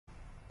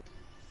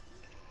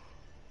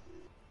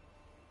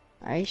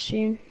I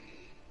assume.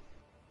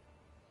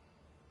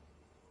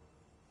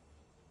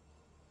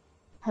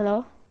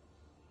 Hello?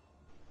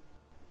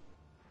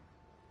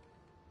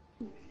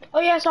 Oh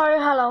yeah, sorry,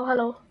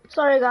 hello.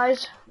 Sorry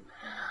guys.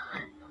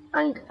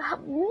 And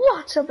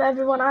what's up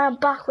everyone, I am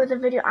back with a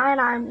video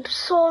and I'm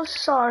so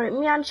sorry,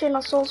 me and Shane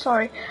are so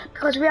sorry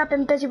because we have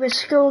been busy with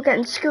school,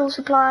 getting school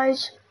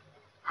supplies.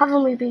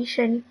 Haven't we been,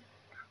 Shane?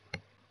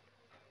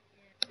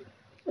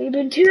 We've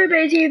been too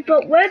busy,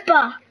 but we're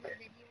back.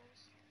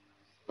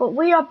 But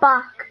we are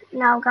back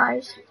now,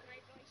 guys.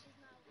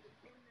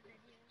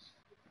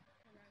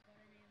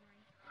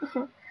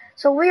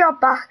 So we are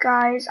back,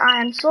 guys.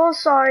 I am so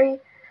sorry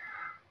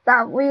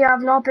that we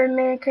have not been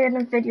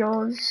making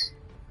videos.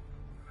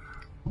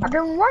 I've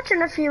been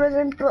watching a few of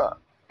them, but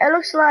it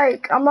looks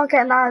like I'm not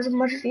getting as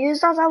much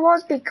views as I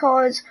was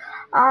because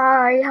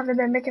I haven't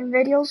been making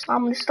videos. So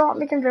I'm gonna start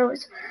making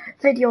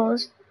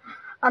videos.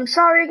 I'm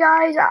sorry,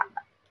 guys.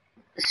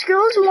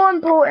 School's more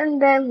important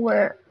than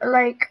work,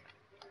 like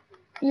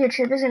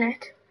YouTube, isn't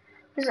it?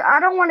 Because I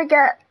don't want to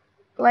get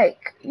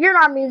you know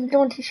what I mean,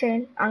 don't you,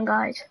 Shane and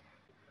guys?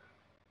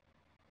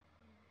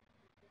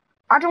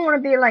 I don't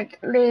want to be late.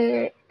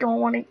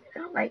 Don't want to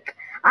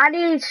I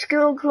need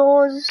school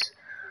clothes.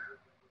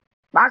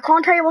 But I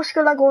can't tell you what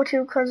school I go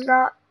to because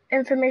that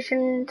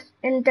information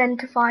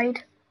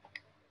identified.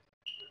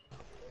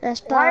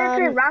 That's Why are you bad.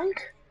 playing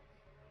ranked?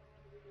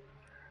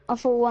 I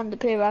thought we wanted to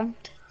play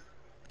ranked.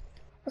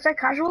 Was that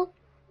casual?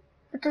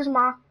 It doesn't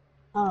matter.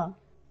 Oh.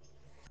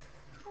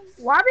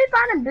 Why are we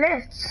banning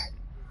Blitz?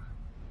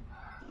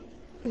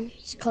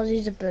 It's because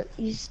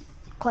he's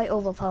quite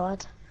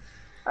overpowered.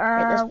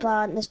 Right,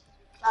 let's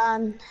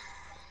ban.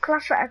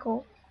 Clash of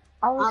Echo.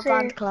 I will I say,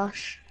 banned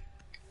Clash.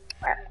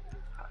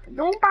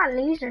 don't ban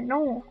Legion,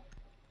 no.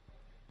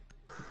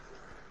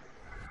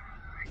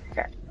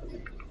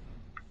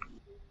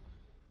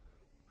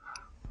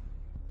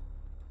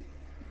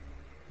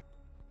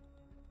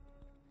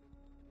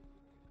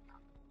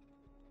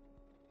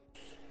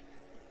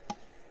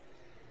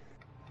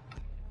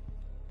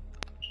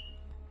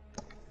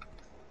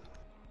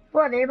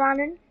 What are they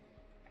banning?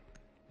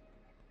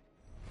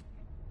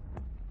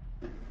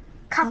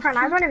 Capcan,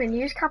 I don't even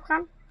use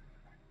Capcan.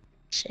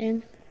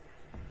 Same.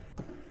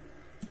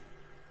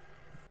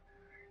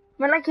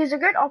 I mean, he's a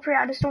good operator,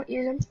 I just don't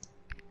use him.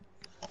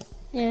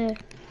 Yeah.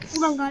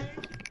 Hold on, guys.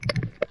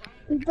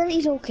 But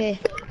he's okay.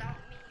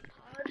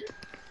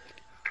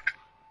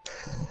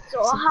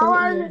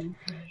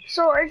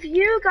 So if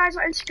you guys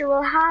are in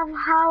school, how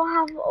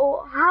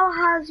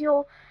has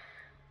your...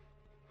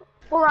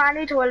 Hold on, I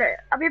need toilet.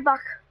 I'll be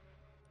back.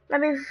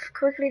 Let me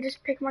quickly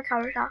just pick my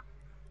character.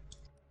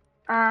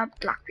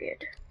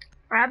 Blackbeard.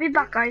 Alright, I'll be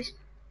back, guys.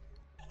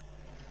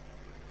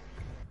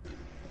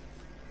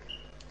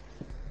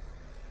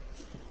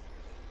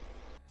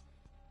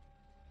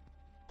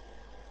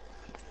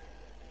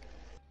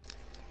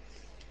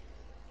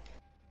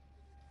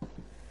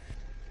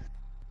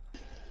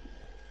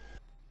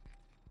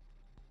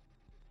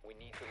 We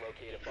need to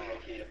locate a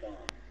bomb.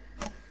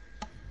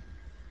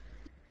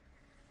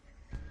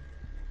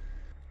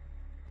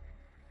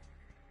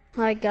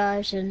 Hi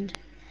guys, and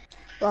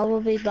well, we'll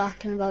be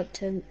back in about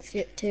 2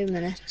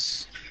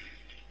 minutes.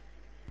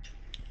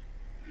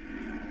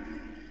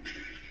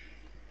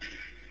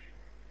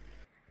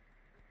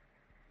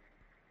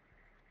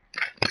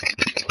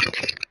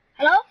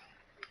 Hello?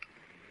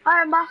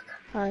 Hi, I'm back.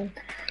 Hi.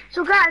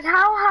 So guys,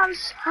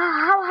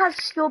 how has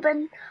school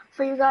been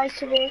for you guys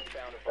today?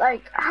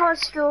 How has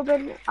school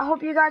been? I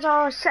hope you guys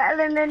are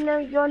settling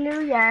in your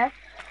new year.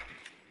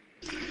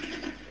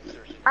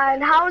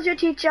 And how was your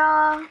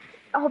teacher?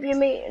 I hope you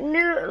meet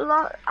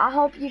I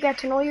hope you get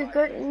to know your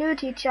new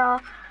teacher.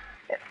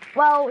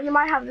 Well, you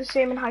might have the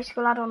same in high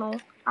school. I don't know.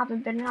 I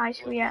haven't been in high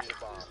school yet.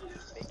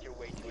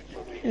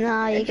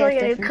 Nah, you Enjoy get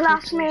your new different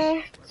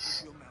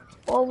classmates,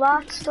 all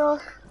that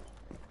stuff.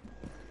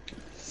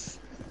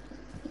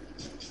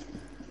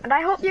 And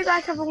I hope you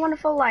guys have a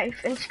wonderful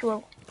life in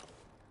school.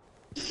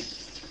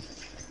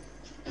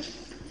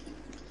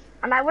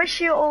 And I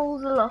wish you all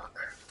the luck.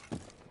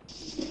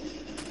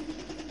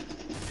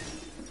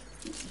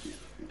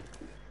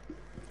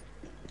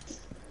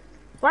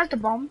 Where's the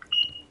bomb?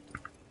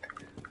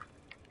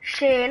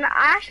 Shane,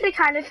 I actually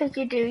kind of think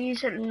you do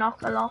use it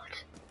knock a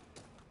lot.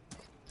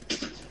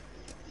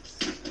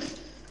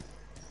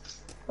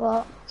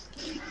 What?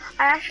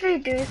 I actually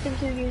do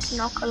think you use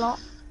knock a lot.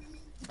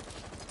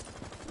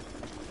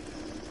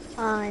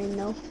 I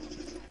know.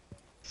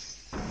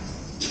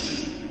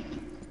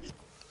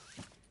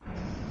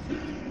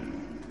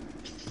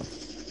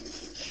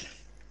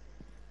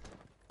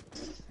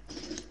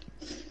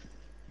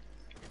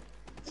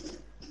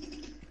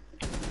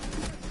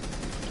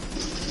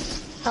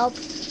 Help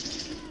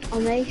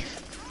on me.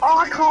 Oh,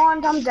 I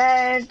can't, I'm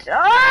dead.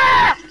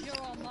 Ah!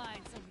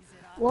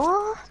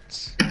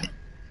 What?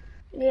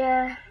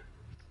 Yeah.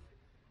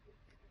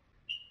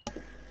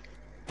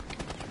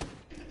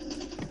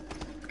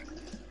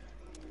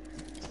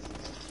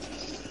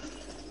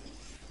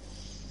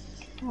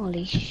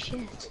 Holy shit.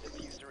 The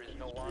diffuser is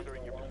no longer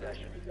in your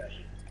possession.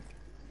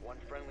 One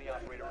friendly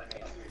operator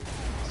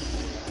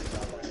remaining.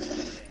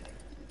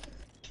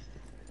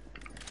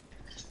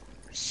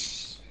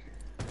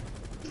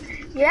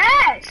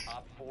 Yes!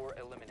 Op 4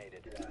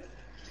 eliminated.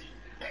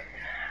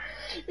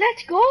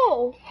 Let's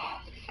go!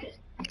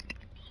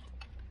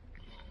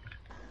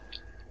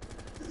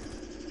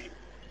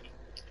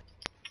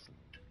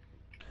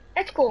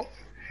 Let's go.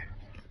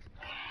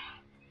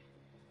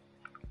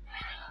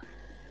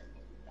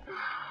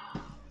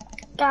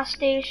 Gas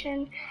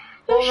station.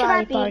 Who should I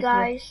Alright, be, Parker.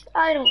 guys?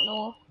 I don't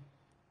know.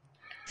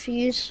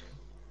 Fuse.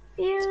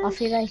 Fuse? I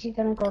feel like you're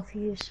gonna go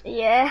Fuse.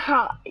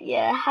 Yeah,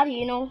 yeah, how do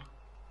you know?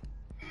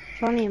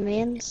 Johnny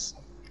Mains.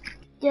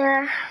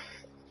 Yeah.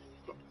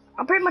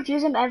 I pretty much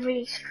use him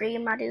every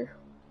stream I do.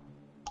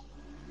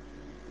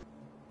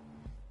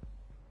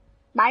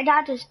 My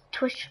dad does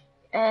Twitch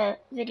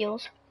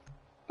videos,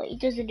 but he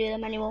doesn't do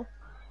them anymore.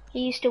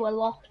 He used to a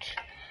lot.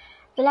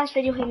 The last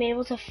video he made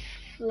was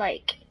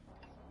like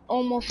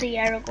almost a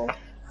year ago.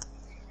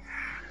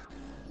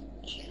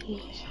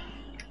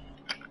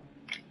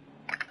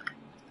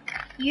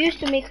 He used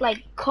to make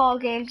like car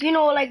games, you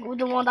know, like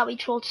the one that we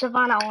trolled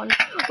Savannah on.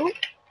 Ooh,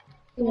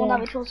 the one that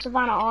we trolled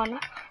Savannah on,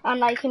 and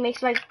like he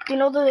makes like, you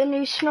know, the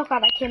new snooker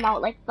that came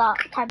out, like that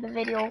type of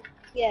video.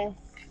 Yeah.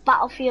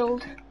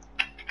 Battlefield.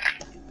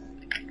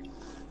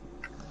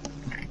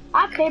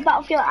 I play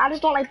Battlefield. I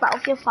just don't like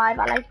Battlefield 5.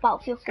 I like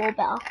Battlefield 4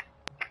 better.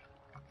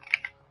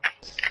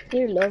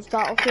 You love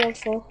Battlefield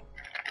 4.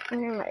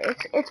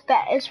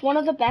 It's one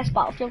of the best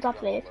Battlefields I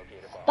played.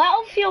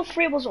 Battlefield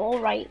 3 was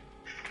alright.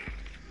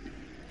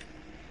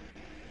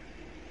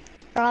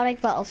 I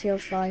like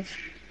Battlefield 5.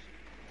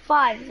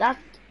 5, that's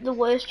the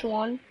worst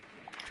one.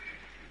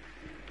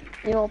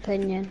 Your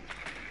opinion.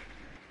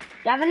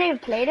 You haven't even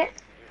played it?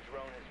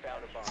 Your drone has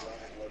found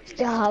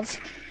a bomb. I have.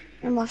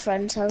 In my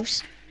friend's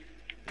house.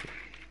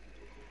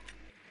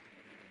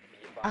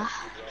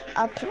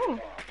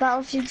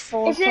 Battlefield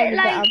 4 Is it probably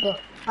like- better, but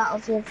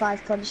Battlefield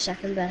 5 probably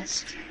second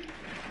best.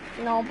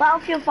 No,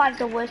 Battlefield 5 is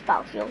the worst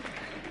Battlefield.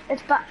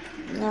 It's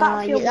No,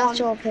 Battlefield 1. that's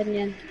your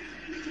opinion.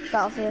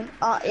 Battlefield.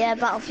 Oh, yeah,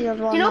 Battlefield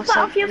 1. Do you know that's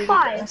Battlefield really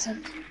 5? good, I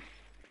think.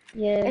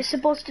 Yeah, It's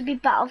supposed to be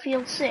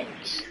Battlefield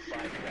 6.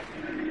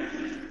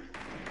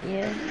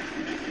 yeah.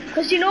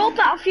 Because you know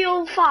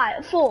Battlefield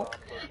 4,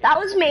 that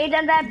was made,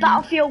 and then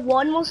Battlefield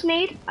 1 was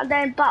made, and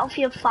then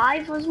Battlefield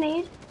 5 was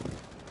made.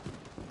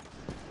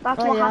 That's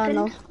Oh what yeah, I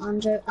happened.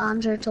 know.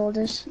 Andrew told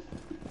us.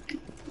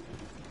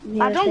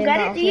 I don't get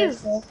it, do you?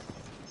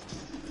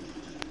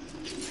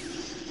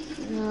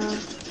 No.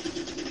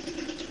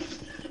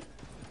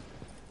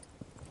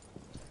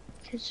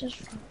 It's just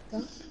fucked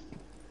up.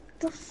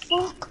 The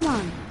fuck,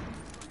 man?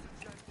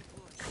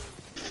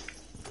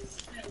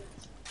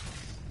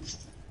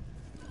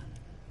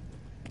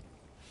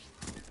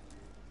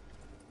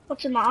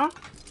 What's the matter?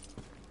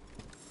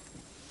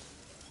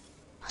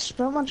 I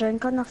spilled my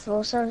drink on the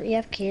floor, so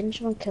EFK and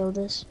someone killed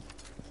us.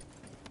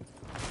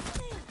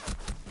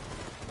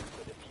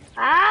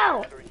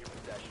 Ow!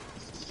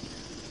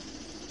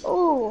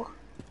 Ooh.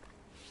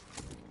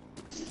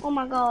 Oh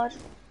my god.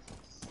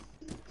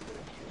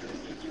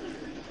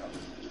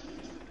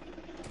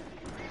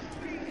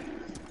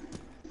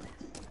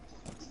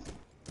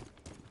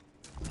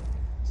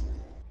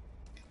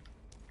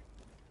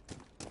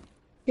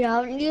 Yeah, I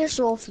haven't used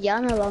Sophia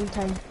in a long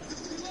time.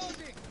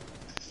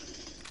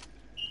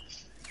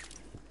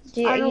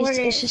 Do you I know use, what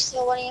it is is. she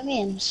still one of your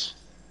mains?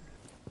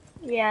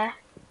 Yeah.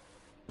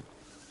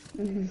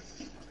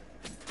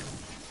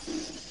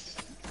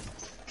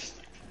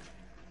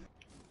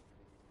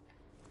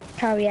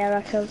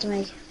 Carriera killed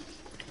me.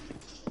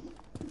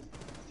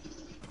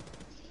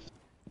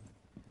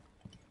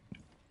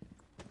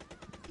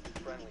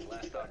 Friendly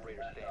last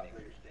operator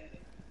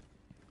standing.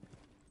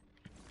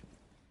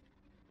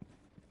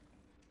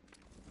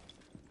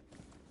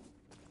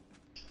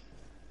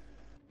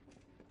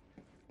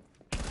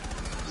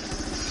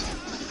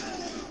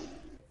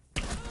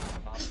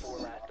 Op 4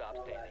 last stop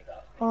standing.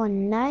 Oh,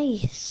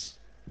 nice.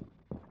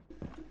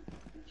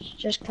 It's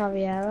just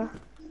Carriera.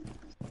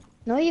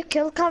 No, you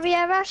killed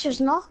Carriera, she's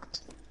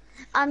knocked.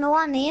 I know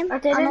her name. I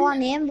know her didn't.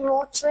 name,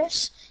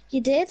 Rotris.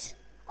 You did?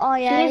 Oh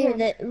yeah, She you isn't.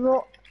 did.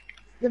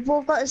 They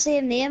both got the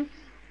same name.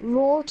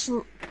 Rolt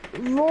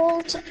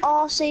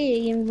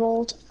RCE and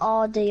Rolt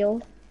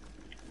RDO.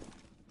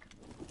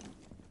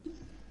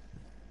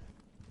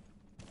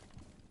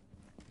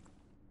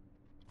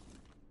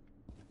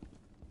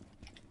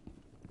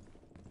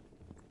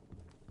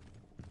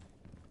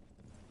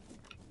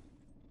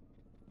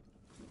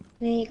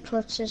 The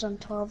clutches on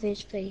 12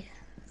 HP.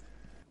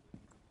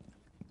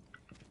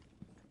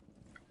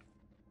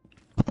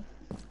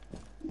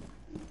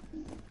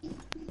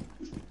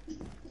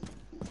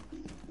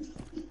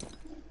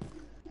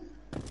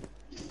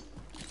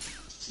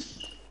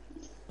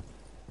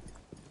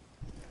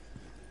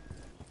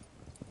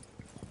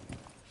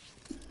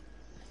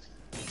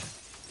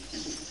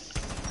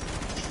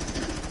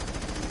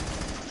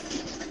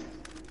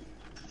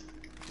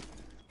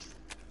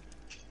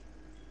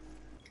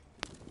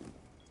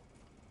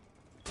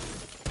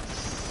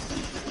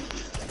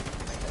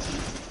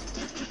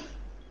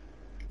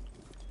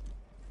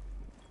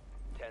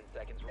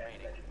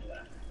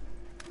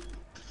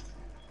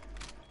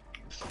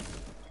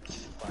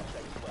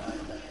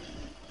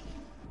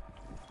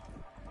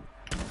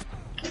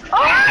 Oh!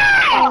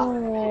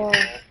 Oh.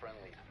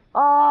 Friendlies.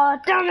 Oh,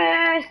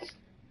 damn it!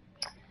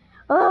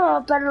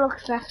 Oh, better luck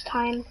next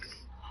time.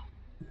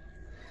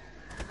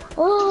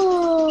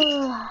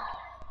 Oh.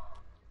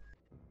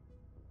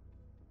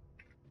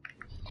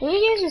 Who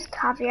uses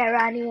caviar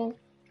anyway?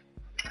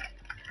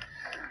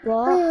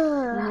 What?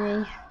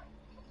 Me.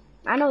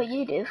 I know what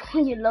you do.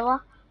 You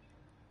lower.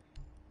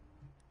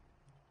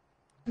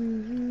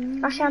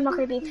 Mm-hmm. Actually, I'm not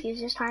going to be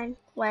fused this time.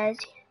 Where's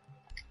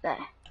there?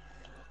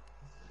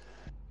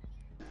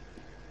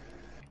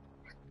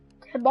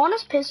 The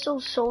bonus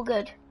pistol's so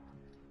good.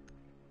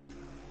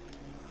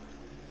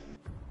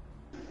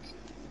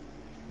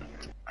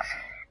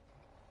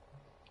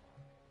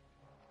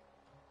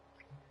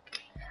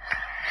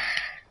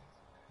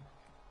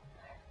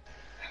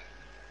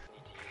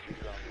 Need to use your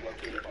drone to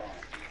locate a bomb.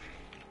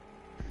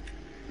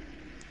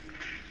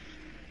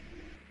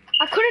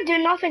 I couldn't do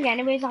nothing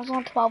anyways. I was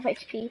on 12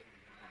 HP.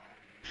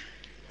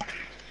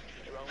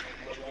 Drone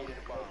has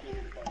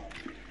located a bomb.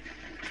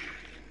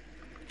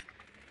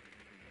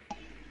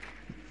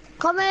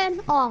 Come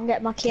in. Oh, I'm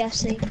getting my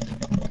KFC.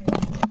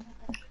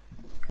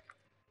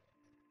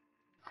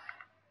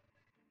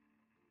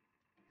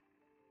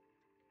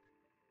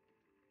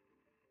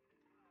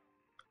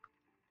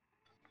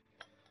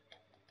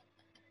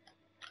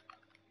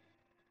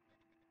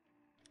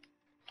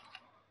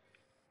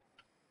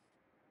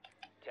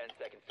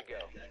 Seconds to go.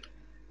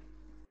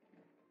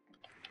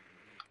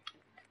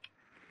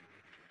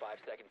 5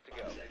 seconds to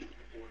go.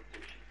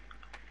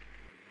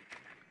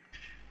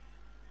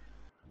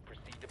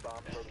 Proceed to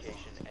bomb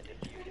location and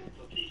defuse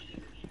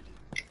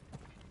it.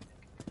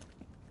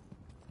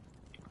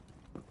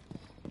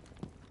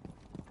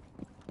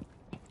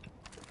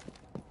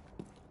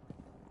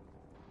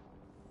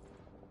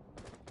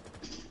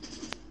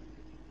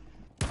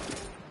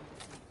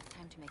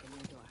 Time to make a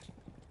new door.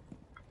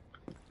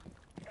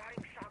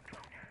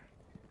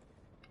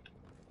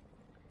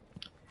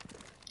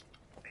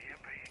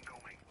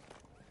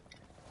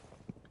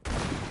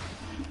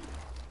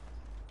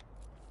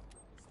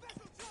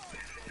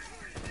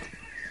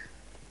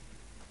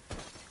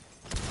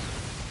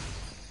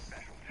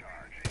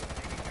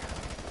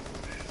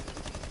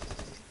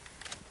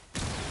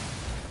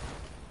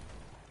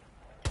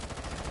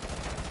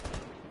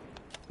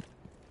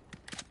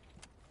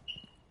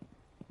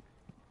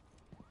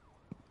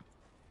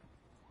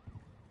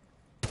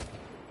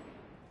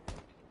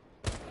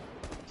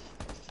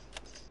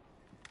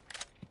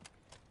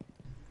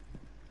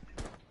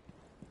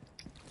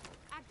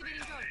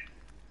 Activating drone.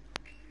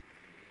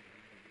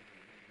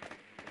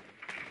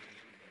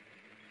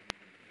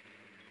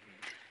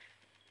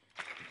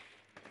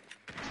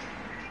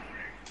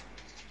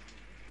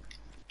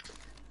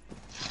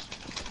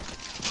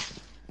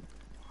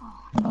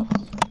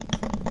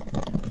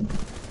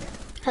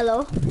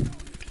 Hello.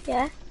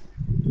 Yeah.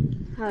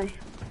 Hi.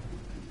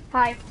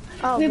 Hi.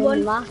 Oh, We won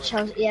the won. match.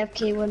 How's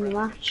EFK won the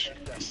match?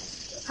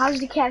 How's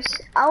the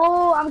KFC?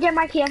 Oh, I'm getting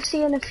my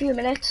KFC in a few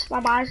minutes. My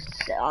mom's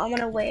on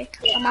her way.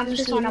 My mom's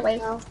just on her way.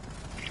 Now.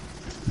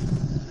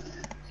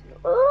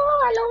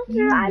 Oh,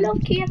 I love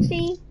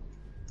KFC.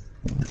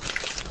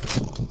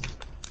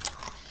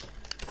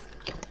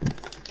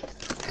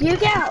 Do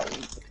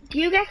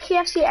you get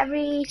KFC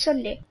every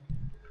Sunday?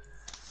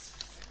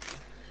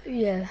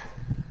 Yeah.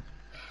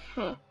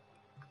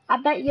 I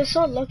bet you're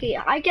so lucky.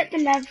 I get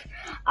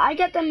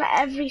them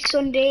every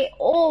Sunday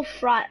or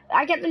Friday.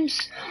 I'm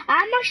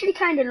actually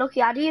kind of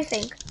lucky. How do you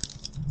think?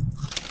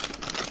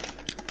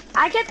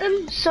 I get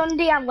them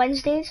Sunday and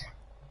Wednesdays.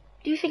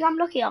 Do you think I'm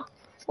luckier,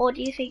 or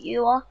do you think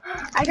you are?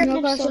 I get No,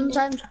 them but Sunday.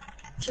 sometimes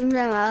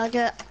I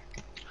get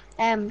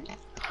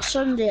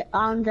Sunday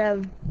and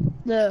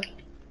the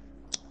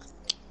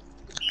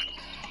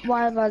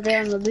whatever day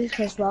on the week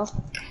as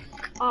well.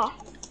 Oh,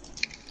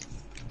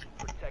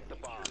 Protect the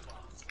bomb.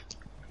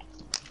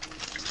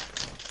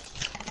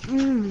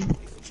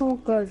 So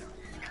good.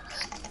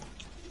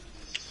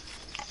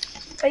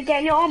 are you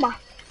getting your armor,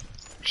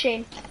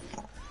 Shane?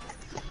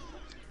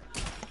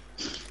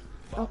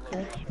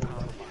 Okay.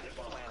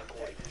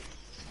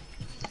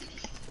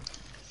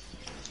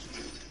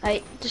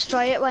 Right,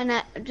 destroy it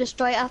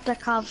after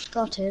Cav's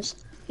got his.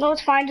 No,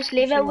 it's fine. Just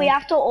leave it. We Sure.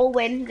 have to all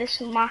win this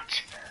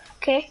match.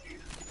 Okay.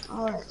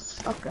 Alright,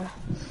 okay.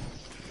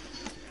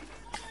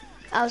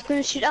 I was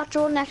gonna shoot after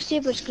all next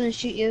year, but it's gonna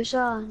shoot you,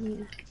 so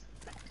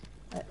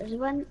is it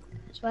when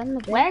the bin?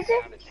 Where's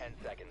it? Down to 10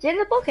 seconds. It's in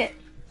the bucket.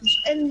 It's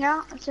in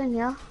here, it's in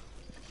here.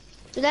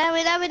 We're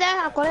there,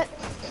 I've got it.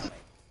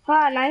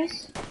 Ah,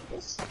 nice.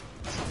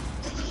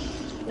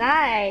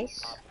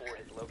 Nice. Op 4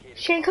 has located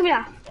Shane, come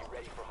here. Be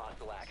ready for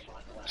hostile action.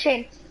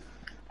 Shane,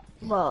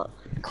 Well,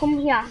 come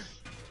here.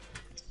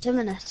 it's a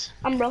minute.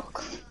 I'm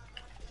Rook.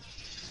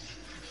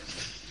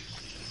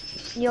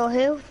 You're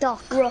who?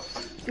 Doc. Rook.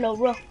 No,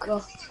 Rook.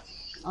 Rook.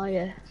 Oh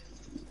yeah.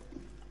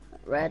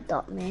 Red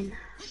dot mean.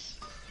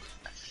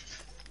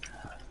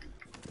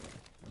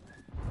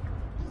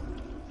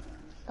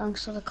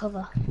 Thanks for the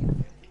cover.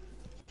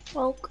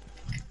 Rook.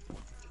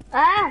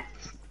 Ah!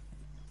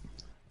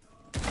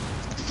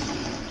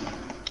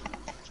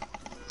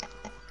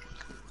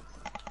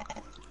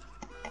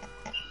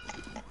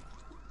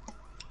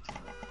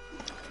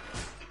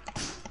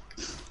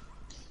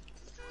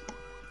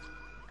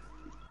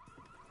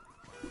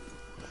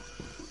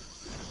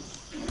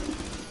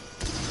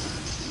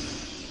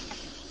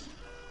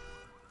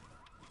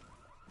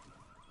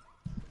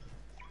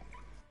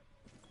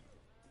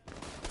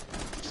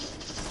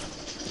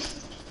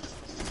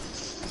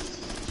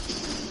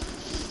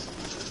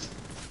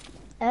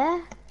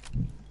 Eh?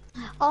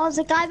 Oh, there's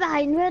a guy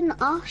behind me in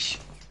Ash.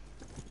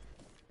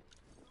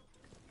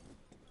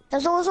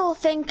 There's also a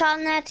think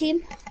on their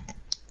team.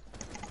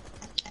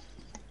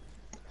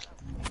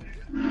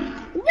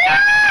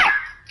 What?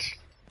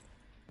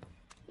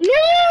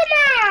 No,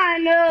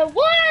 man!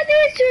 What are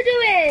these two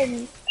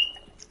doing?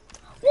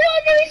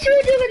 What are these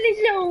two doing,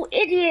 these little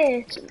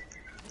idiots?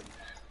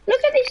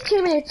 Look at these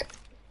teammates.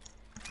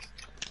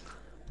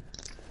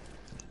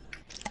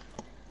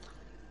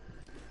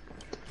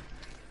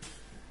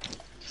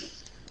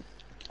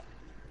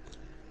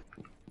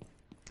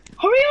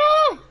 Hurry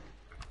up!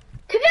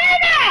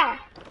 Cabana!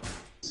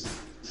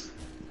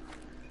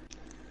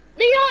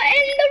 They are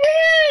in the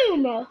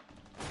room!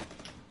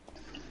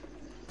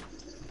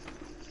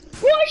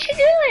 What is she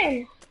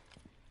doing?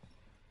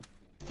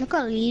 Look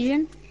at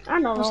Legion. I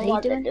don't know What's he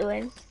what doing? they're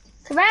doing.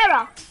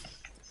 Cabera!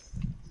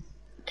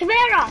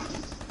 Cabera!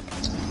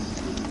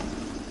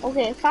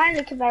 Okay,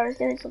 finally Cabera's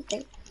doing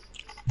something.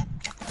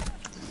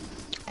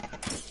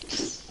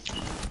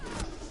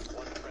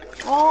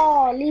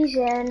 Oh,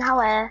 Legion, how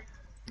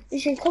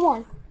Legion, come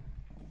on.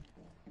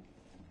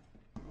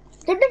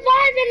 They're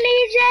divided,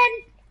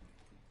 Legion!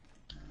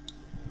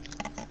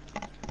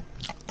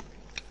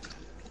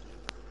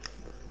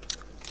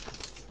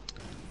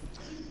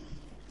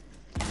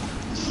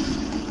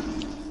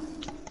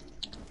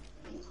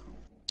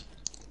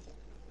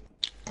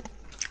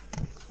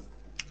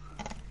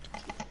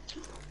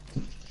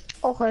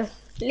 Okay.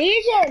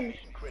 Legion!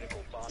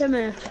 Come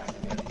here.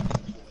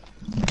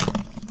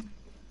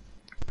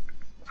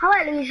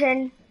 How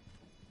Legion?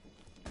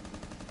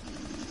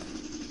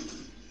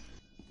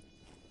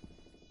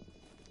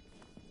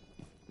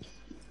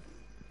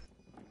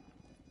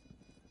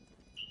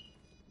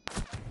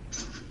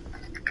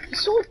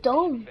 So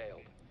dumb.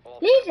 Failed. All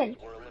Legion!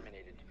 were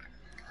eliminated.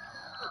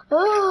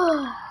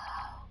 Oh.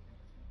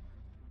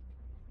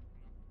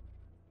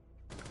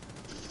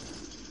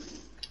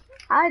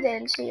 I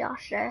didn't see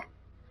us there.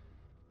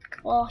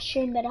 Oh,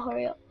 Shane, better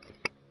hurry up.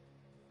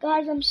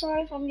 Guys, I'm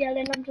sorry if I'm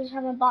yelling, I'm just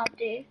having a bad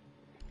day.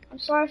 I'm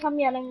sorry if I'm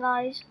yelling,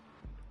 guys.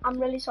 I'm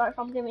really sorry if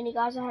I'm giving you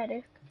guys a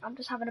headache. I'm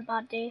just having a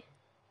bad day.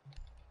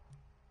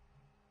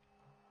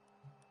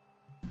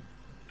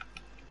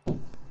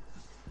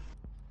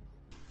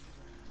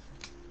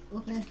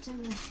 Okay,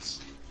 10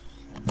 minutes.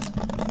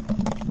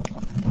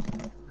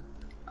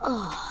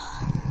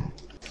 Oh.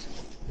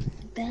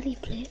 Belly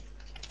plate.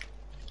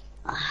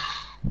 Ah.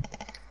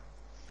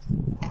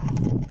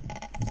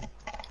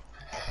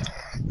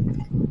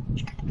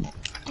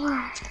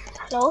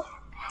 Hello?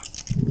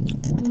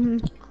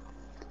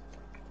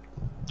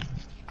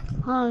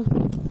 Hi.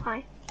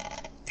 Hi.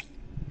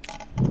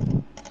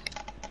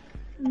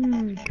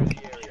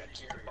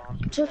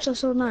 Chips are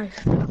so nice.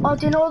 Oh,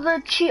 do you know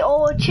the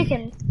Cheeto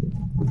chicken?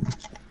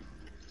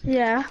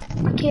 Yeah.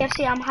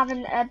 KFC, I'm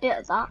having a bit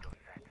of that.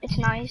 It's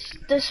nice.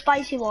 The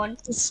spicy one.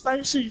 It's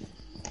spicy.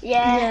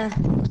 Yeah, Yeah.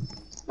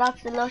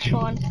 that's the lush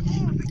one.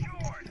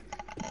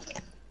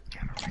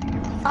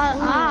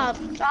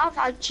 I've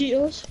had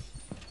Cheetos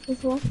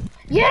before.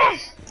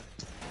 Yes!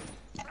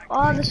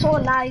 Oh, they're so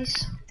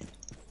nice.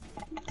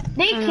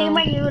 They came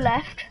when you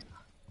left.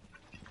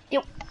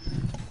 Yep.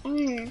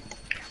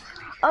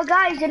 Oh,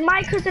 guys, did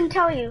my cousin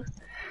tell you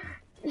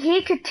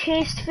he could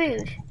taste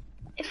food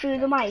through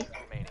the mic?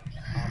 Remaining.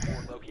 Op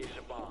 4 located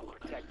a bomb.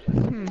 Protect it.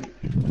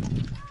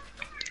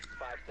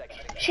 5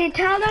 seconds. She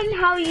tell them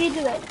how you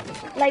do it,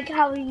 like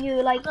how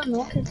you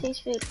can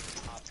taste food. Op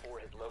 4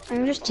 has I located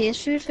can just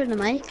taste food through the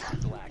mic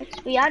hostile action.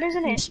 It's weird,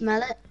 isn't and it?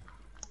 smell it.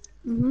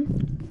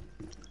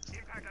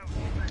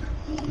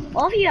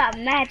 All of you have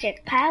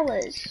magic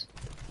powers.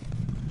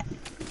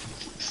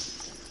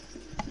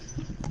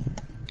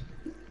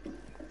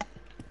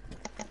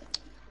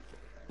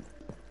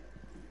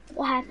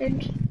 What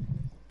happened?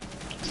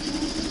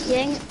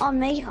 Yang on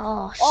me.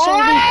 Oh,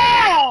 sorry.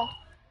 Oh!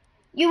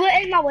 You were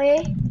in my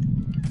way.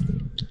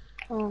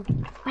 Oh.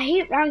 I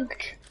hate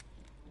ranked.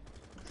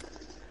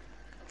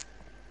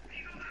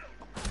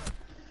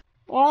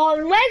 Oh,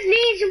 where's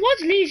Legion?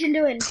 What's Legion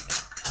doing?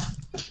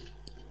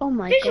 Oh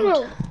my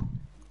Visual. god.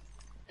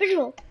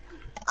 Visual.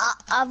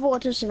 I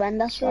voted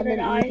surrender, so I So did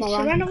didn't I. use my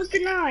rank. Surrender was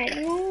denied.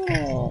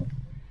 Oh,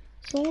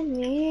 so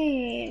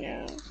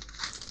mean.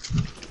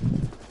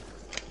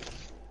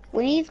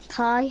 We need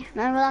Kai.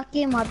 Remember that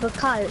game I had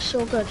Kai? It's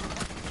so good.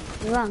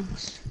 The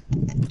ranks.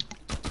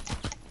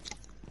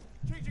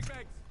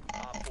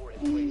 Op 4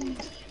 has placed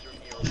the diffuser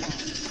near a bomb.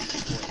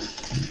 Destroy it.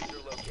 Diffuser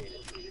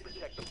located.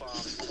 Protect the bomb.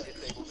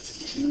 Disable the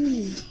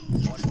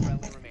diffuser. One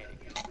friendly remaining.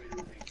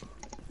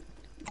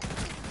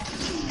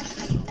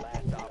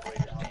 Last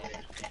operator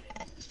standing.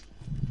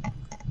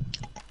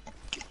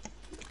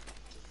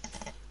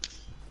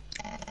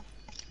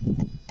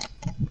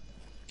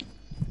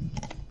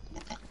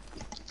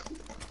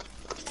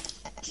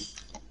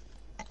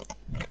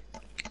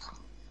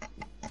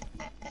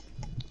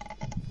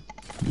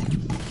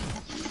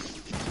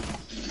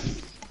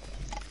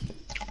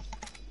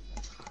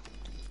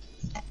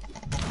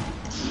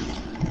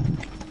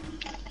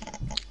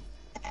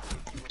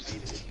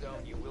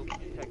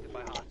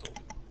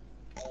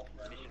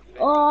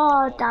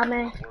 Oh, damn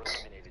it.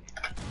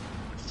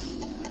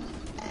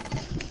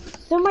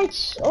 So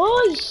much.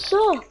 Oh, he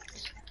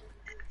sucks.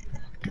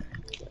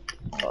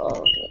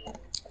 Oh.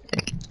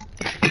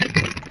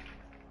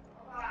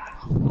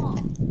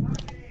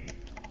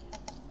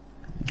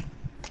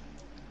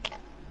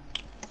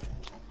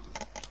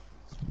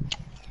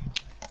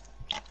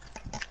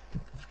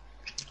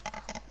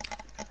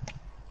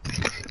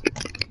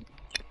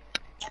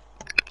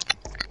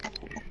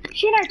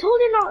 Shit, I told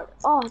you not.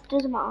 Oh, it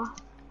doesn't matter.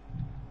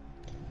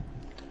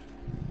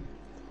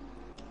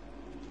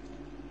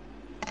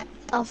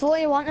 I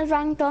thought you wanted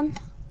ranked on.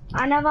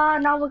 I never.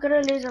 Now we're gonna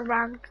lose a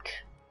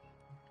ranked.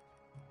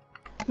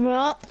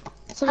 No.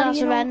 So How do that's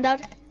you know?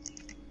 surrendered.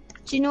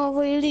 Do you know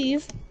where you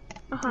leave?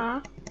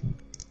 Uh-huh.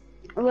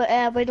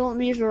 We don't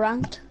leave the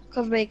ranked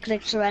because we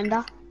click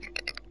surrender.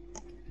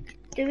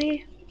 Do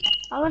we?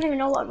 I don't even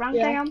know what rank I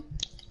Yeah. am.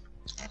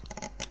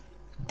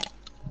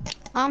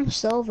 I'm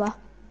silver.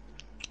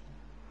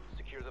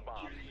 Secure the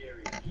bomb.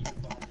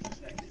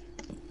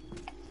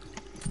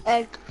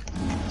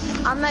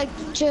 I'm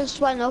just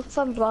went up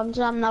from bronze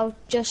and I'm now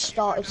just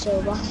started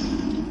silver.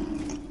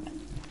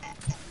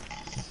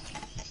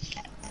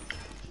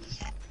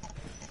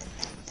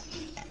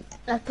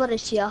 Let's put it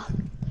here.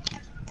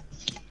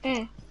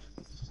 Mm.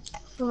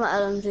 From what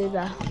LMG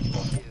there.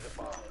 Located a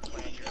bomb.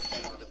 Plan your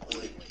defense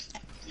accordingly.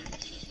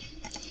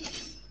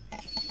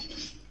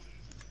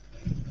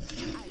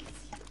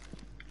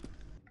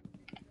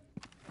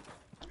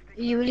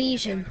 You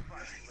Legion.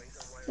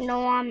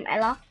 No, I'm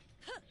Ella.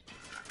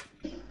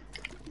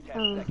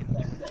 10 seconds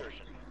to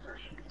insertion.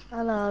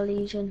 Hello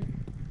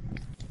Legion.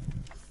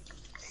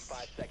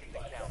 5 seconds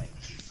and counting.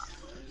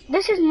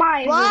 This is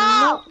my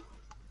Wow! room.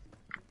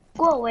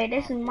 No. Go away,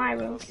 this is my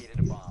room. Located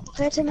a bomb.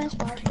 30 minutes.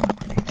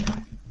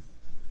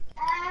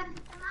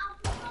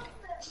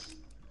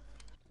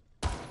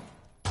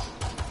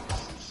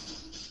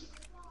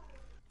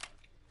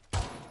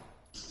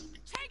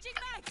 Changing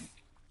mags.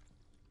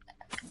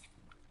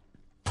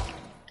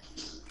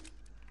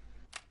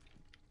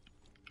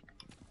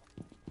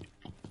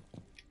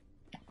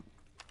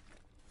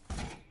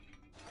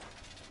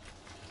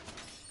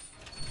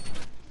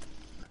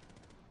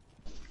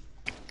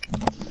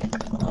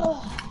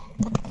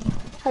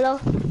 Hello?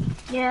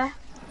 Yeah.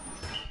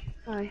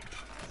 Hi.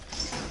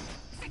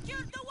 Secure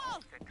the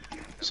wall.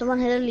 Someone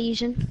hit a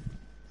Legion.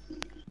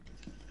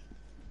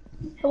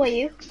 Who are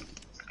you?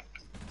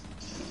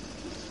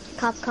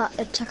 Capcat,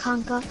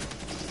 Takanka.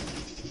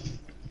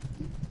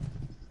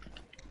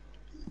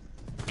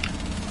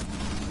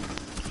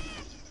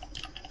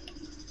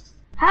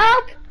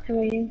 Help! Who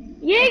are you?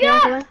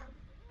 Jaeger!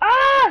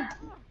 Ah!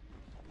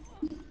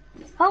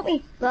 Help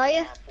me. Where are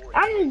you?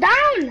 I'm down!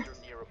 You're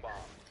near a bomb.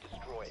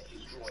 Destroy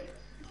it.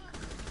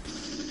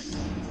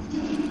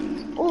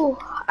 Oh,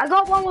 I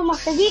got one with my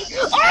figgy.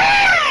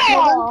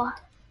 Oh!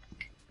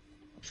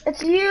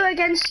 It's you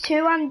against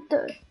two and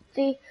the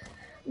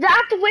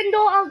at the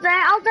window out there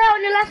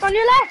on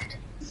your left.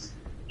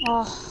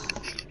 Oh,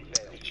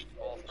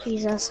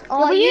 Jesus.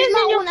 You'll Oh, be I used using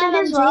my your own thing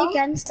as LMG well.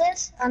 against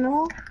this. I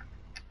know.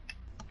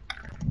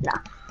 Nah.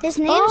 His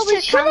name's Oh, we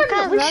Takanka.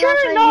 shouldn't. We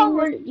shouldn't know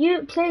when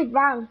you played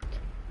ranked.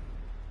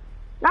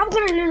 Now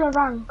we're gonna lose a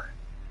rank.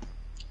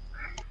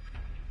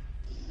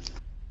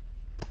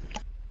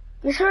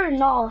 We shouldn't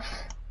know.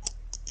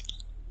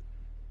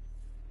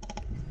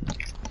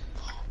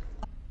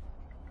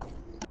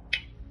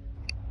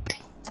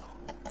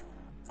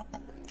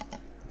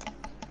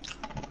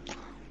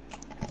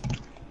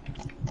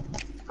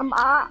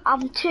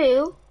 I'm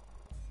two.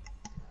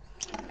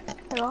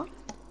 Hello?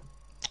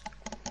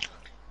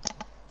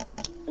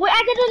 Wait,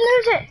 I didn't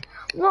lose it.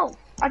 Whoa,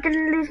 I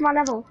didn't lose my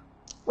level.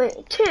 Wait,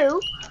 two.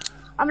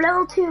 I'm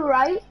level 2,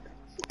 right?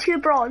 2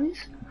 bronze.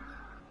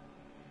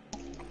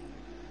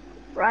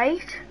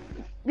 Right?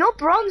 You're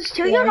bronze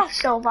too, Yeah. you're not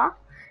silver.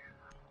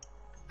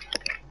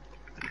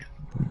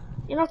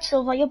 You're not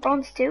silver, you're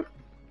bronze too.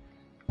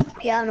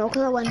 Yeah, I know,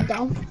 because I went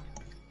down.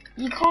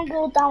 You can't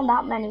go down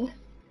that many.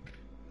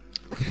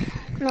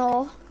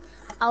 No.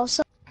 I was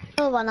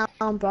silver, now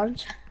I'm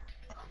bronze.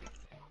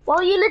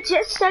 Well, you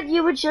legit said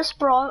you were just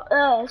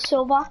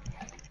silver.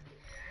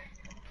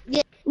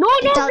 Yeah. No,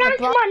 not down the ranked,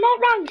 bro- man, not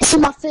ranked. This is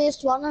my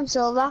first one on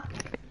silver.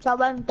 So I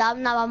went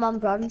down, now I'm on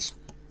bronze.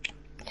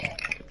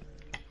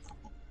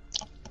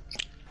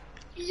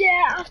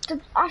 Yeah,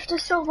 after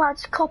silver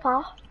it's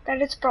copper,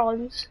 then it's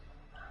bronze.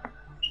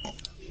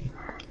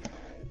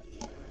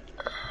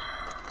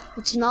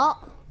 It's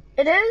not.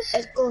 It is?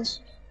 It goes.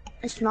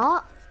 It's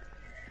not.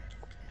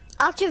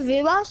 After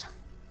viewers,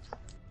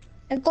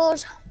 it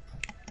goes.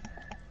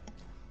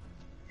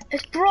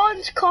 It's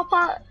bronze,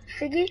 copper,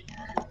 thingy,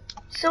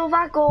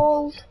 silver,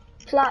 gold,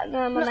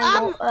 platinum, and then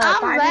I'm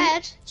diamond.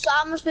 red, so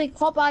I must be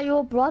copper,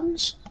 you're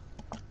bronze.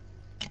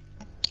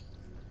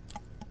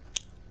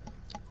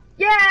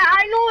 Yeah,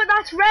 I know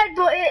that's red,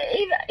 but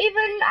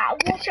even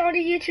watch all the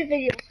YouTube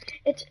videos.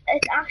 It's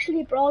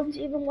actually bronze.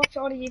 Even watch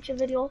all the YouTube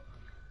video.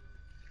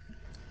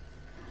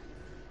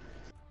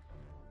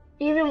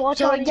 Even watch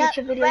So all we the get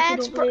YouTube videos. red, You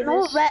don't believe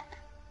no, this. red.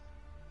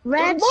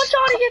 Red. Watch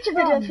on get a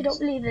video if you don't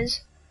believe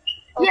us.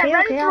 Yeah, Okay,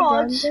 red okay, I'll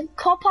bronze, bronze.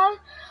 copper.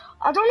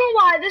 I don't know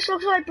why this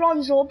looks like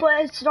bronze though,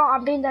 but it's not.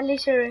 I'm being deadly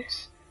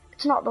serious.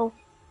 It's not though.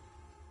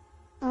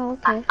 Oh,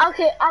 okay.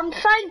 Okay,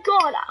 thank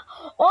God.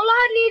 All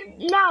I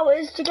need now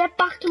is to get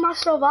back to my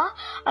server.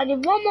 I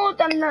need one more,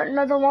 then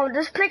another one.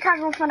 Just play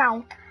casual for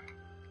now.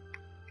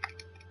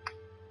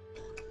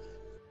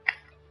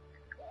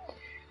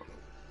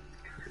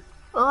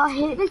 Oh, I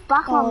hate this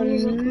background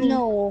music.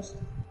 No.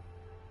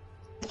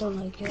 I don't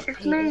like it.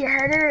 It's me,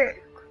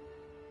 headache.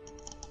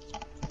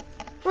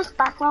 This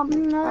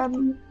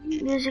background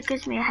music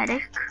gives me a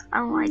headache. I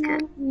don't like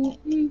it.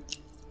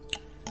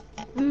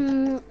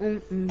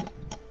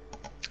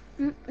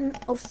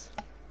 Oof.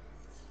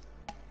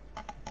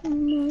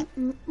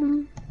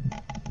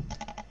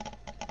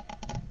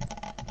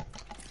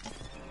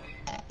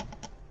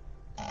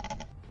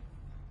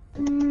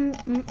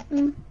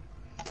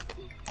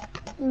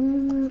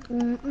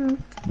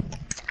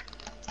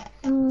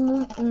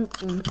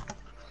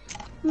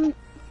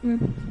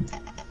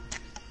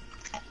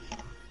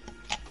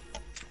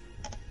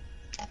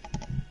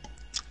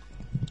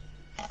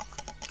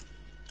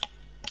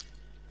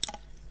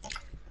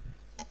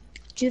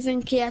 Do you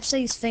think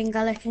KFC's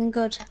finger licking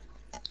good?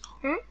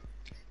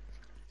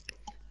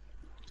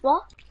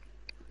 What?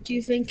 Do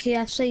you think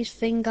KFC's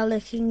finger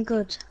licking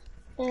good?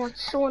 Oh,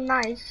 it's so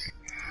nice.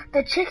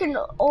 The chicken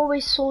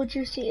always so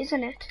juicy,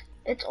 isn't it?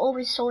 It's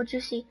always so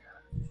juicy.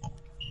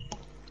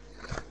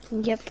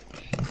 Yep.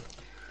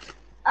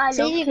 I love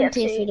See, you can KFC.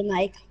 taste through the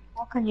mic.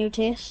 What can you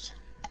taste?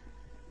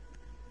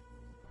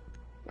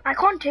 I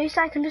can't taste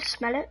it, I can just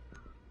smell it.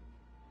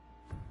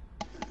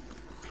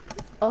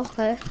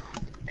 Okay.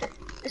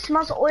 It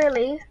smells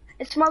oily.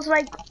 It smells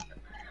like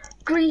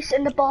grease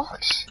in the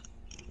box.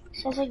 It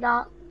smells like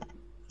that.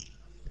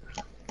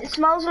 It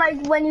smells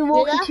like when you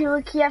walk Yeah. into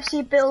a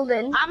KFC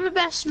building. I'm the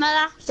best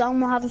smeller, so I'm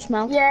gonna have a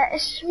smell. Yeah,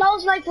 it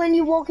smells like when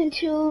you walk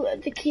into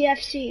the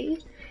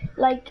KFC,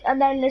 like,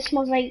 and then it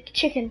smells like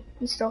chicken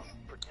and stuff.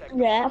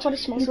 Yeah. That's what it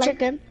smells And like.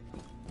 chicken.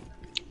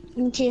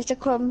 And taste the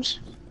crumbs.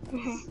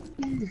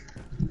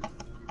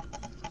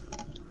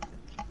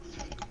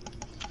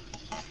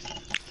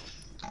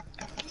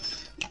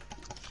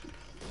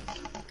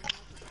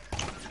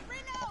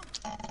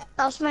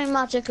 That's my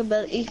magic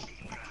ability.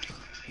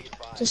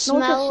 To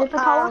smell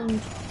superpower?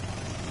 and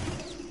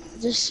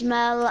to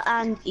smell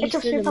and eat It's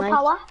a through the mic.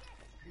 superpower.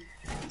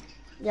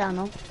 Yeah, I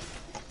know.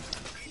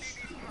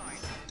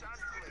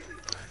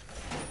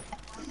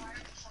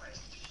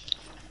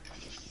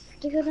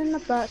 Dig it in the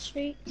back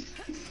street.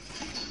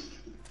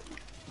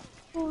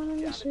 One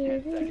in the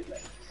city.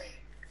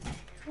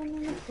 One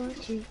in the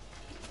party.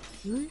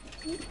 Down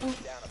to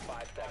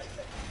 5 seconds.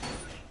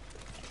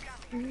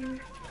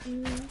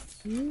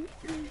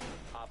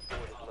 Op 4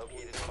 has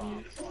located a bomb.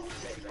 Ready for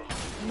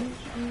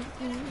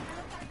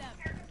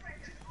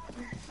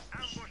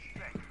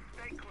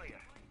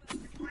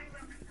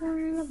One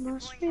in the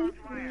back street.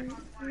 One in the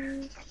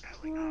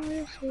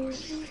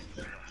city.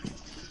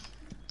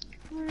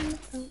 One in the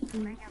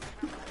party.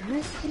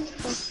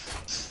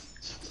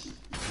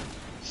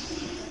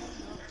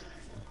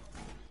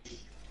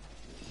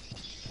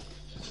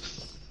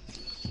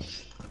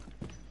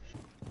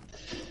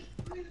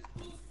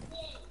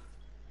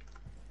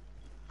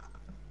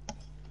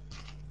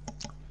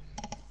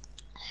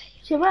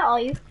 So where are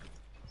you?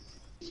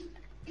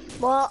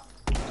 What?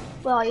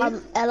 Where are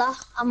you? Ella,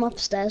 I'm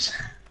upstairs.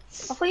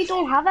 I thought you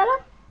don't have Ella.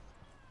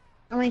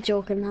 I'm only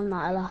joking, I'm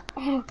not Ella.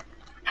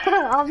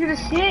 I was gonna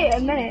say it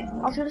in a minute.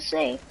 I was gonna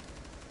say.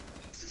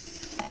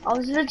 I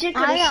was legit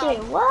gonna I say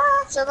am.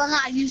 what? So then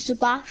I used the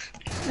bath.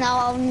 Now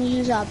I'll only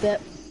use that bit.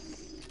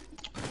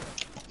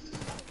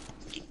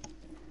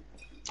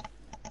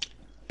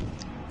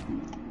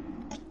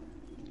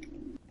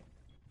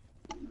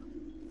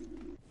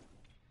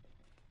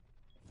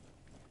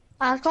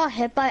 I got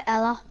hit by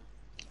Ella.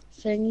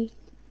 Thingy.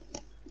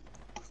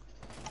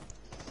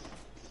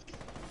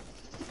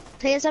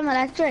 Here's some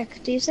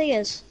electric. Do you see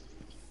us?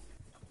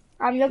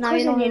 I'm your Now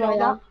you cousin, know you know who I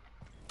that. am.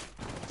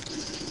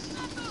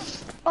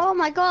 Oh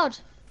my god.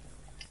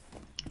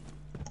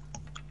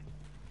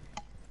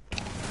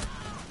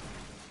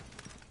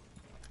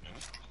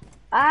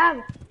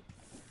 Ah!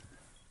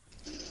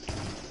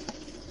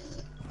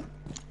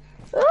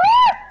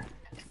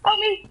 Help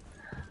me!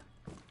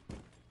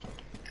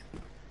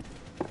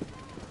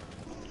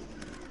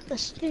 The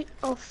street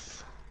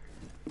of.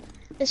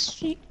 The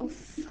street of.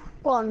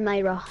 Go on,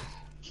 Myra.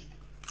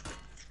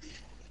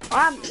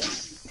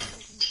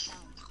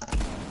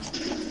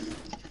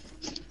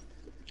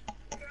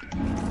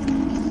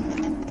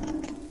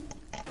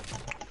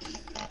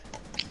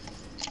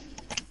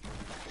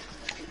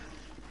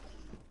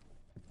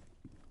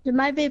 There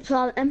might be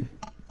planting.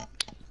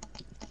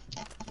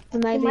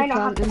 There might You be might not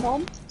have the planting.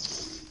 bomb.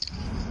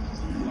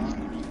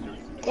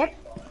 Yep.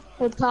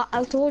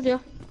 I told you.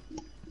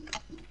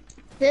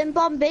 Then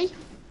Bombay.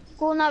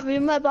 Go in that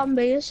room where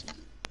Bombay is.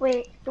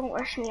 Wait, don't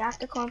rush me. I have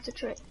to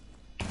concentrate.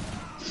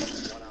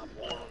 1 Op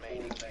 4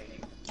 remaining.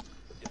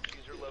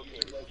 Diffuser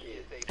located.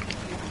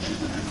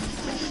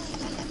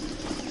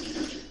 Disable.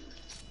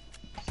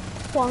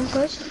 One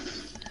good.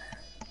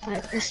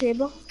 Right,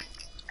 disable.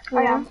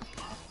 I am.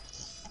 Friendly.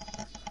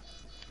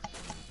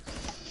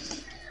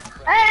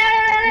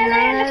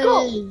 Hey, let's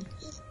go. Mission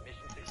successful.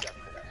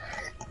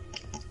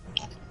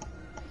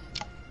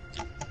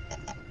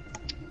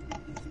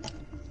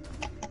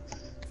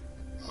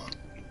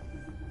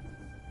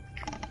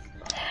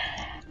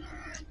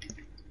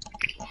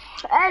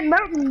 Hey,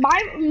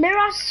 my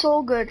Mira's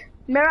so good.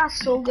 Mira's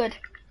so good.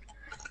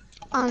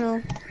 I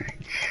know.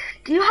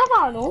 Do you have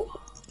Arnold?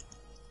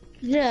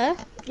 Yeah.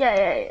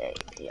 Yeah.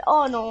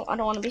 Oh no, I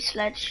don't want to be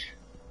Sledge.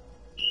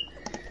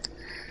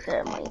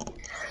 Never mind.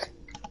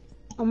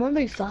 I'm gonna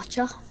be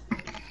Thatcher.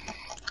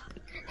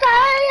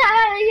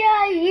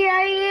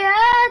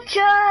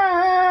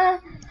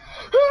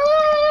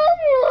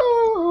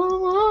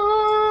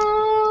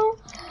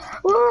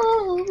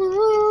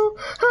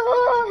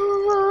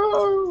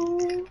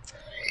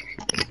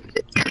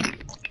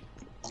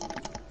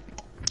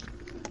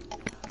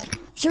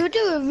 Should we do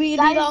a really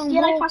Guys, long do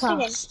you like my singing?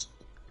 broadcast?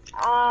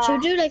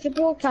 Should we do like a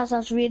broadcast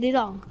that's really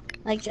long?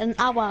 Like an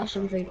hour or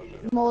something?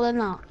 More than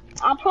that?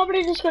 I'm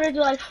probably just gonna do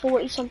like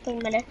 40 something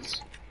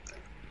minutes.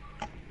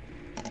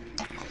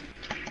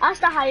 That's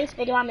the highest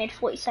video I made,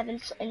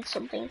 47 and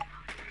something.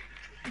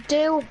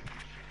 Do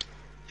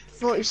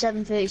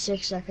 47,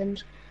 36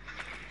 seconds.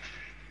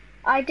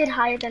 I did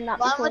higher than that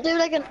Why before. don't we do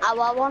like an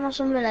hour one or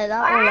something like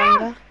that, or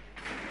longer?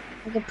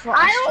 Like a proper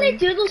I only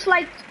stream. do those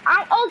like,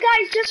 oh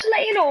guys, just to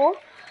let you know,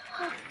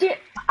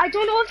 I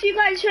don't know if you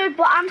guys heard,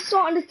 but I'm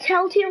starting the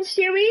Telltale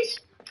series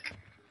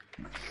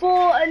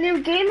for a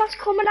new game that's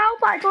coming out,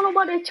 but I don't know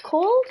what it's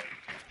called.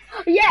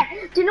 Yeah,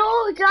 do you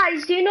know,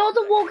 guys, do you know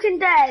The Walking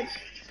Dead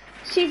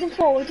Season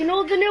 4? Do you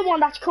know the new one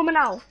that's coming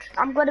out?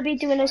 I'm going to be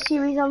doing a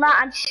series on that,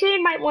 and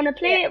Shane might want to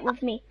play it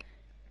with me.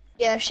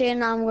 Yeah,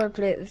 Shane, I'm gonna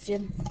play it with you.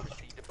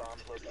 Proceed to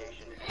bomb's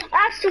location.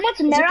 Someone's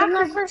Is it mirror. coming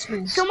out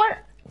Christmas? Someone,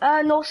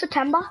 no,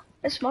 September,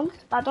 this month.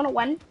 I don't know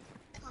when.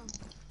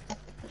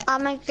 I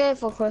might get it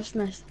for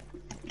Christmas.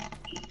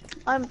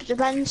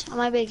 Depends, I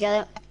might be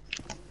get it.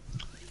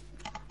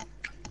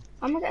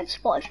 I'm not getting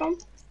spotted from.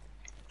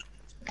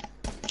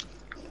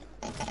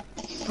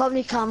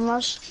 Probably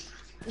cameras.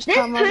 There's This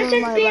cameras on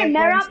person's my being right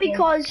mirror hand side.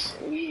 because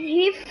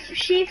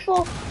she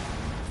thought,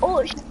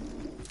 oh,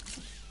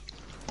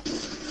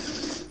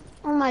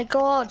 Oh my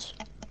god.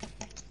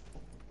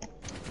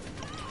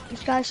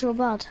 This guy's so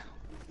bad.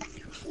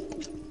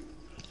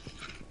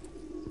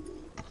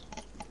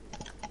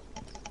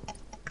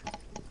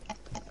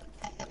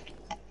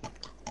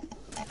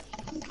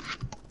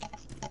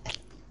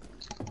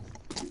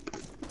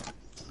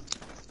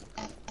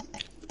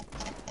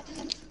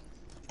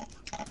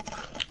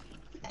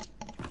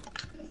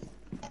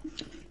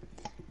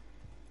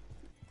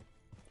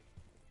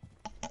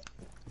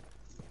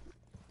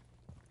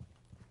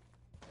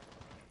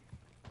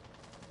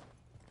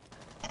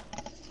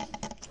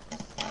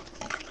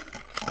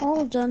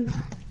 All done.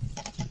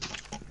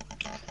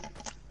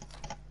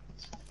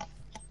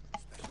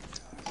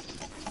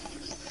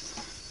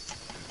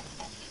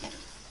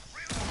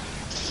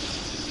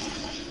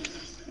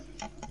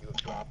 You have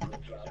dropped the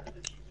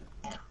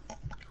diffuser.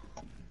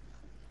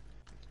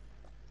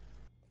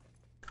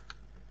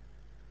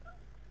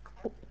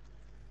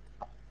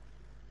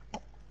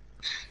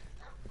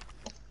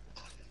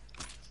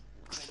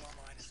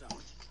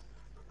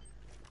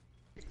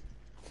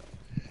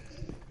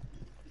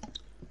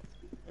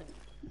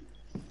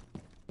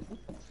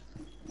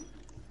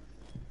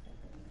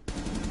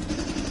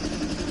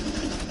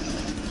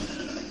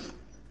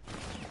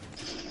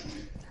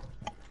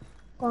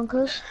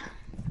 Bonkers.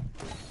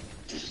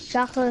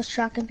 Jackal is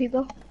tracking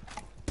people.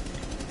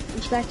 I'm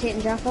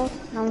spectating Jackal.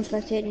 Now I'm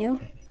spectating you.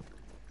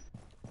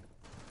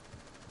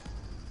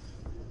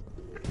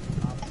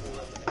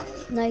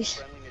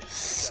 Nice. Friendly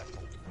mission successful.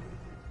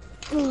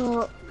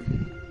 Oh.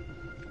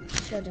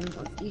 Should have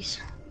done these.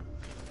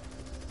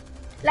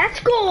 let's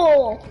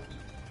go.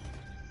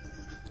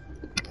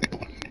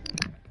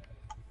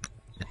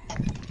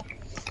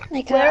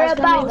 Like,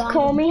 Whereabouts?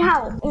 Call me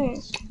out.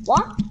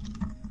 What?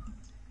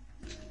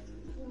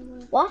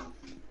 What?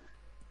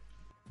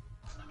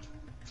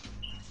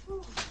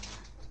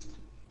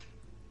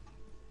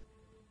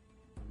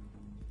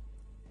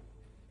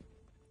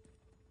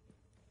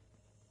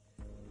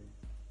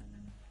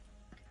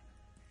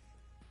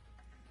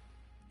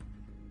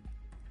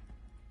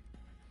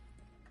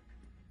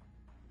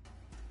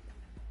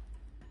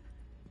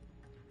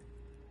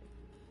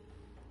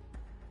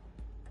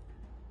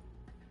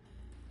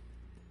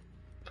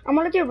 I'm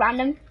gonna do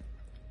random.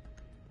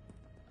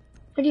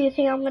 What do you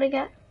think I'm gonna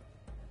get?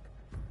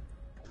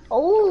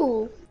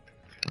 Oh,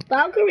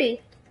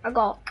 Valkyrie. I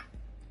got.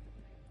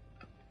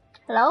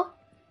 Hello?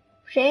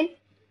 Shane?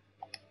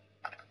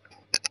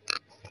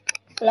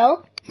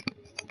 Hello?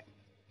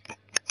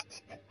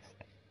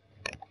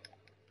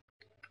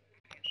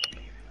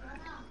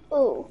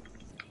 Oh.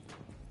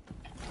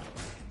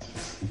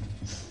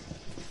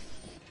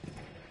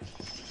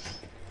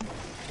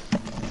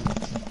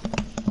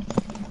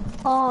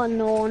 Oh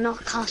no,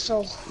 not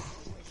castle.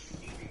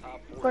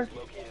 Op 4 But has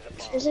located a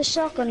bomb. is this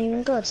shotgun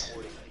even good?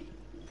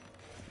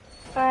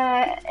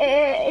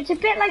 It's a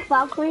bit like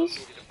Valkyries.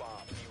 Located a bomb.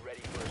 Be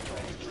ready for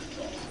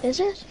assault. Is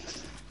it?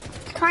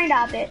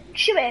 Kinda a bit.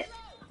 Shoot it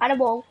at a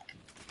wall.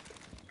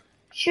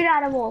 Shoot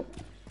at a wall.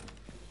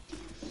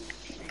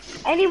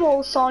 Any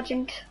wall,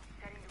 Sergeant.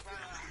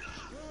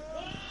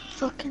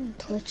 Fucking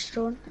Twitch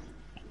drone.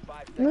 5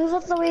 seconds. Move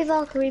up the way,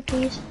 Valkyrie,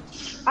 please.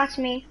 That's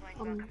me.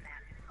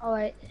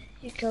 Alright,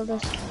 you killed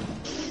us.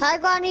 Hi,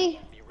 Granny.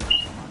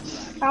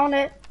 Found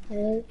it.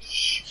 Hey,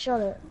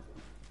 shut it.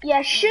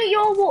 Yeah, shoot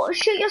your wall.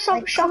 Shoot your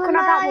Like, shotgun come at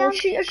on, that wall. Ryan.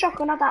 Shoot your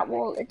shotgun at that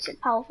wall. It's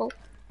powerful.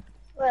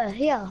 Where?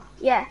 Here.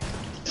 Yeah.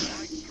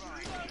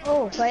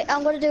 Oh, right,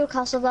 I'm gonna do a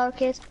castle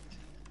barricade.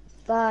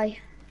 Bye.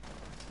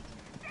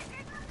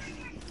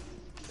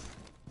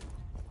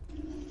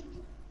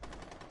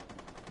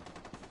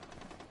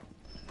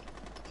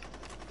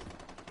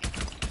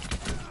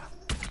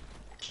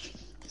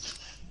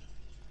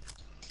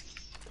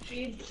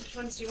 Which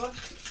ones do you want?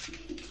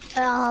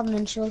 I'll have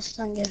minstrels,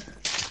 thank you.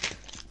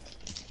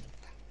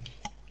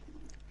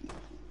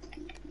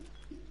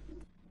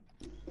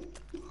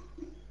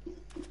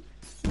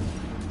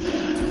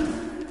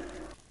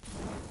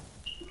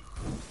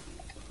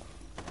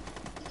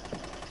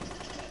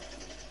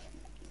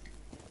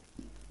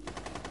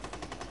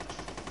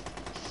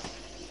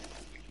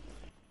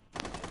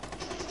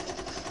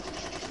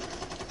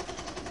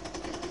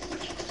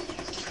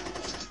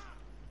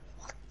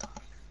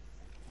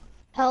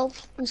 Help,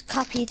 there's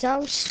Cappy's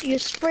house. You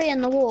spray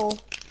in the wall.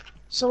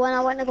 So when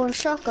I went to go and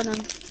shotgun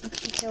him,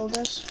 he killed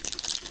us.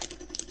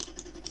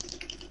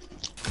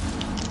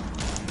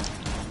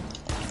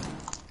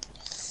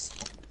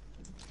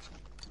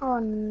 Oh,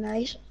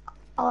 nice.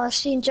 Oh, I've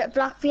seen Jet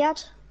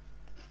Blackbeard.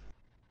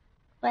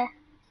 Where?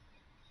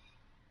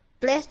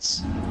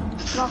 Blitz.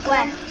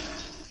 Where?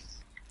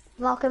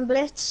 Mark and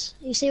Blitz.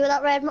 You see where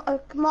that red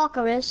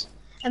marker is?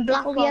 And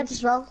Hold on. Blackbeard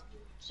as well.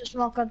 It's just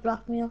marker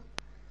Blackmail.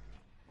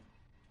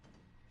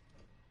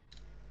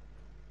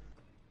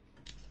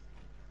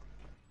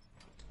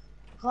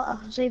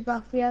 See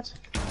Blackbeard.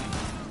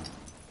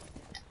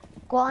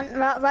 Go on,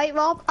 right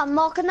Rob, I'm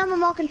marking them, I'm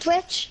marking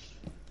Twitch.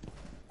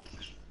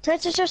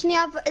 Twitch is just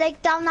near,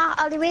 like down that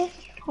alleyway.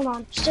 Hold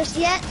on. It's just,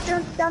 yeah,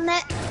 down there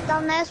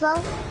as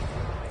well.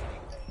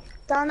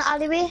 Down the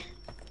alleyway.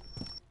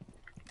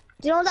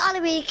 Do you know the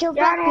alleyway you killed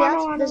Yeah, I know,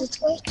 Blackbeard? I know. There's a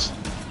Twitch.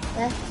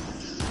 There.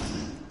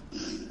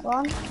 Go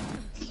on.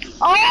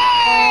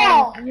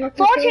 Oh! I'm looking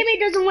Four for- teammate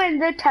doesn't win.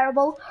 They're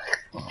terrible.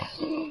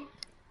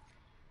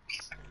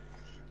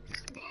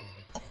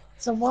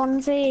 It's a 1v2.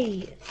 One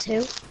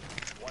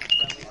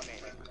friendly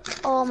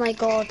remaining. Oh my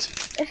god.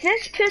 If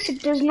this person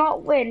does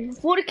not win,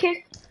 what a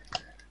kick.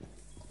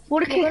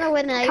 What a We're kick. gonna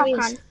win anyways.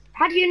 Capcan.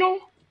 How do you know?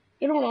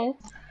 You don't know.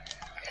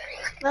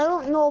 I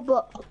don't know,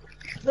 but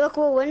look,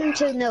 we're winning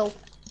 2-0.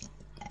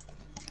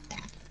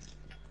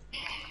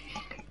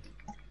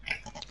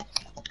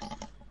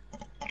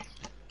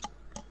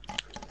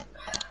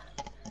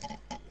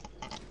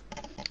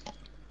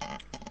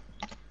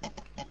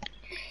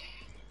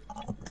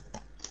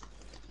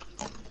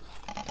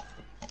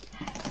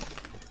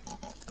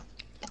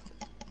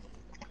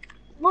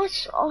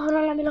 What? Oh, hold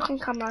on, let me look in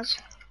cameras.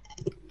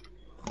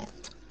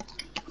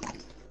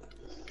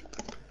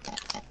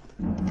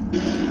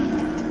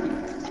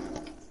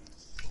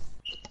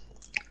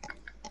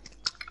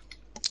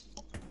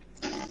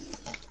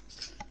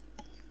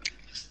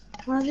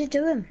 What are they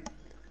doing?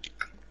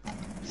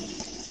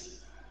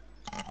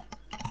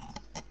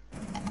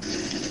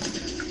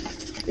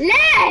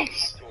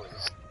 Let's!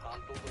 Hostile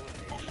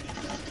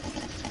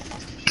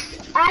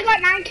eliminated. I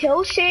got 9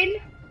 kills, Shane.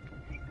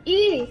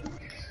 E.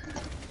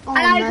 Oh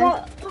And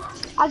no.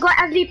 I got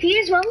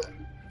MVP as well.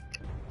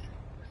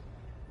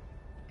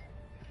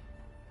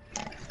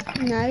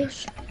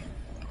 Nice.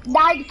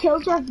 9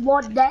 kills with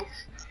 1 death.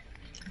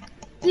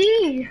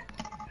 E.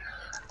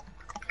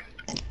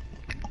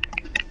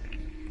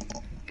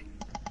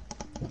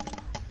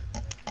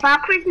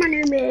 Valkyrie's my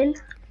new main.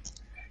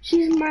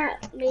 She's my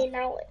main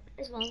now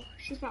as well.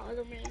 She's my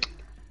other main.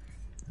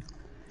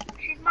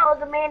 She's my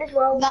other main as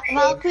well.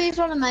 Valkyrie's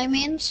one of my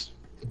mains.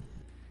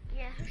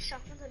 Yeah, her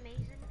stuff is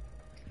amazing.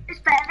 It's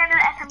better than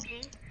her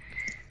SMG.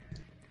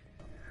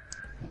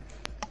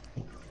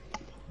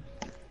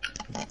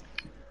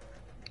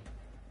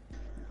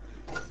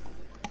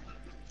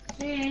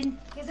 Jane,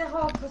 give a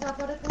hug because I've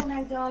got to go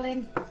now,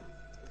 darling.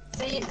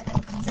 See you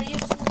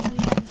soon.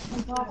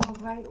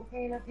 Right,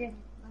 okay, love you.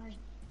 Bye.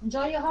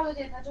 Enjoy your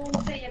holiday. I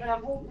don't see you, but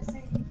I'm hoping to see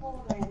you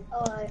before then.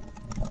 Alright.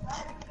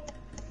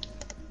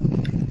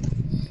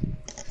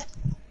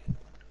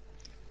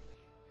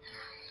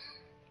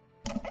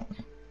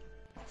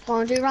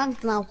 Wanna do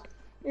ranked now?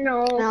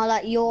 No. Now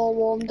that you're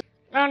warmed up.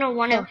 I don't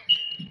want to.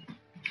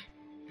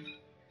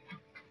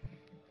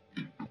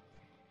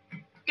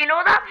 You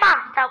know that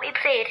map that we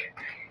played?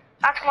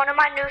 That's one of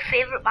my new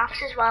favourite maps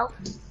as well.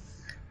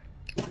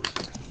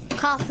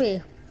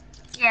 Coffee.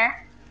 Yeah.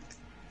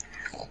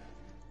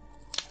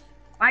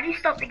 Why did he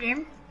stop the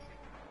game?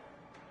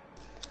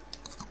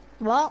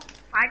 What?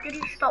 Why did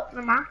he stop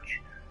the match?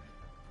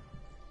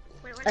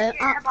 Wait, what did you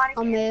say about it?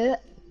 I'm here.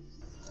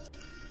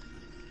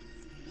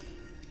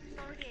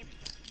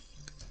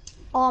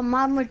 Oh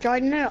man, we're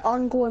joining an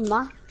ongoing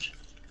match.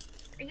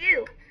 Are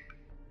you?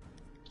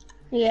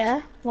 Yeah,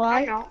 I'm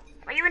why? not.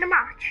 Are you in a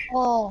match?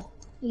 Oh,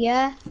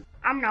 yeah.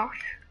 I'm not.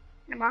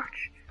 In a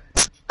match.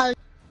 I'll-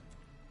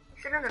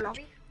 Sit in the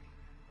lobby.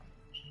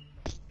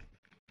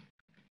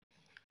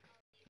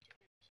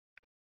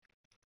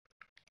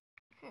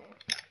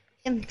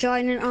 I'm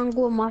joining an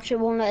ongoing match, it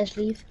won't let us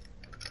leave.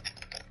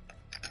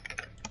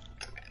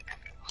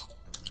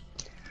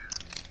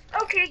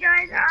 Okay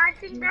guys, I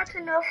think that's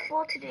enough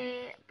for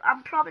today.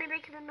 I'm probably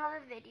making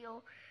another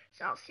video.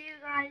 So I'll see you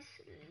guys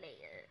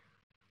later.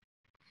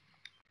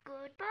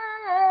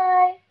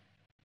 Goodbye.